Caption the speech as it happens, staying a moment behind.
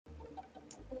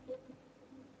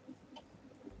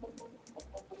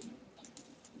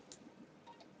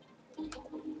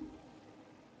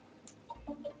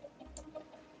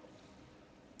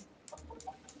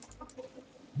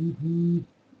And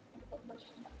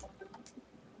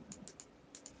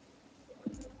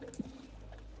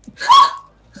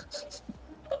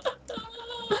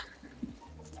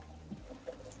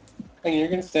you're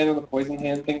gonna stand on the poison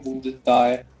hand things and just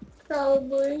die.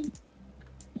 Probably.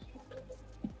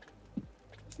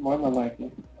 Why am I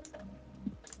lagging?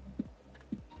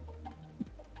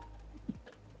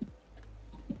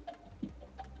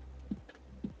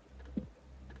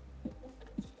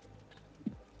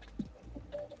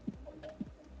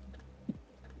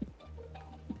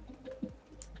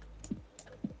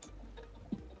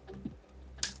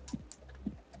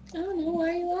 I don't know, why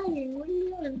are you lagging? What are you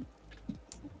doing?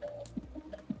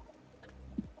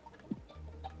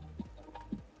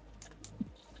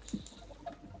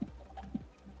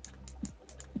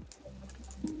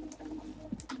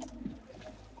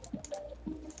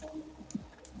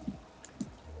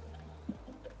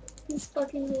 He's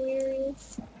fucking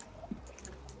hilarious.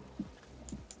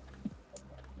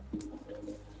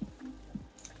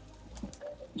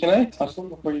 Can I touch them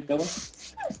before you kill them?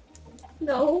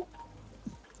 No.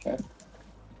 Okay.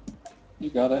 You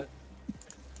got it.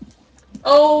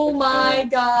 Oh my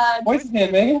god. Poison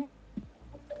hand, Megan!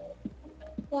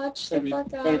 Watch the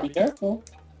fuck Better out. be careful.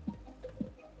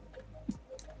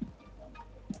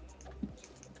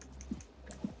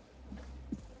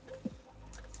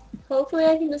 Hopefully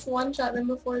I can just one-shot them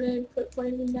before they put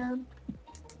poison down.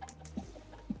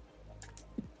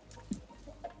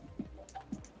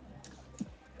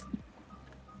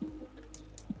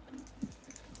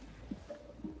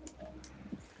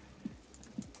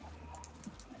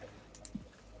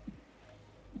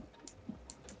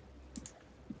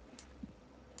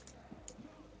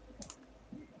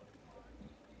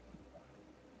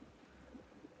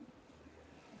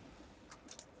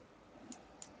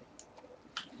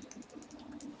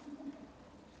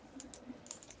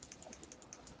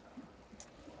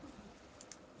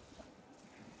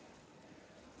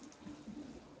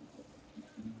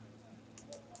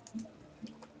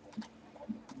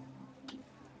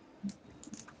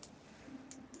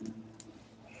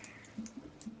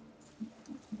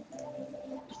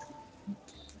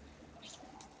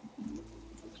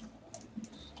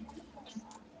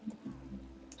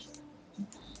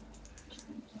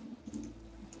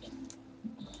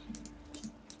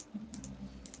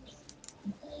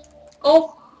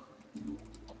 Oh!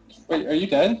 Wait, are you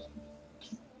dead?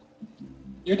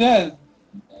 You're dead!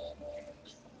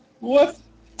 What?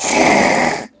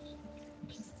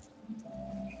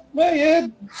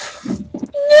 Megan!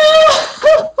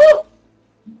 No!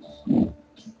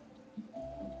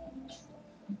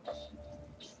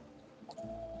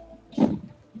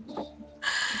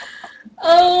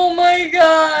 Oh my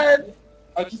god!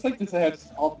 I'd just like to say I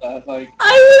just called that, like...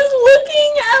 I was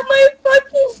looking at my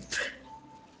fucking...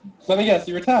 Let me guess,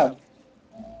 you were tabbed.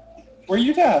 Were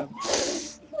you tabbed?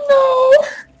 No!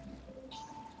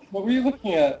 What were you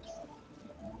looking at?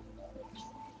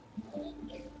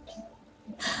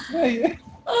 Wait.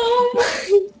 Oh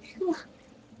my god.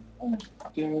 Oh,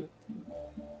 damn it.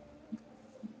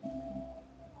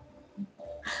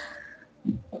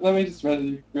 Let me just read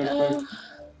it real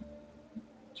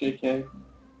quick. JK.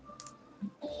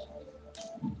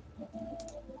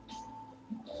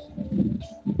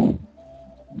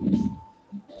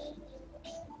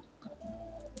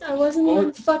 I wasn't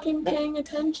even fucking paying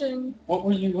attention. What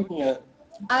were you looking at?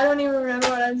 I don't even remember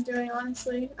what I was doing,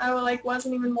 honestly. I like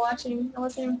wasn't even watching. I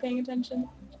wasn't even paying attention.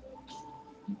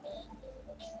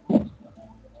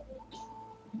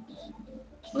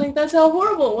 Like, that's how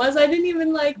horrible it was. I didn't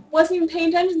even, like, wasn't even paying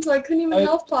attention, so I couldn't even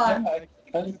health pod. Yeah, I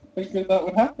kind of figured that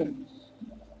would happen.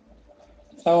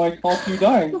 That's how I called you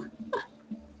dying.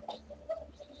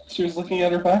 She was looking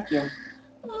at her vacuum.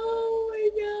 Oh my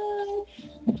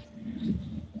god.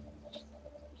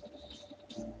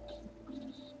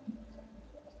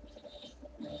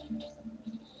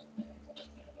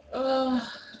 Ugh.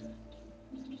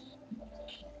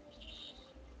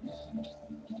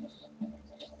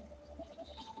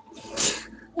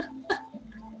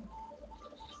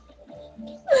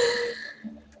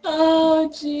 Oh,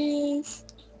 jeez.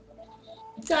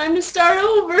 Time to start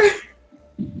over.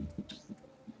 I'm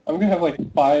gonna have like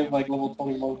 5 like level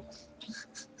 20 monks.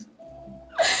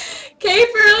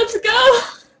 Caper, let's go.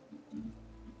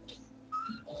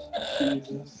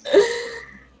 Jesus.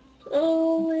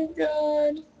 Oh my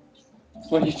god. That's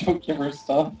why you don't give her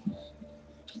stuff.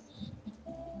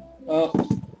 Well,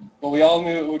 we all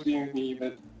knew it would be me,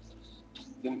 but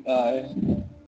didn't die.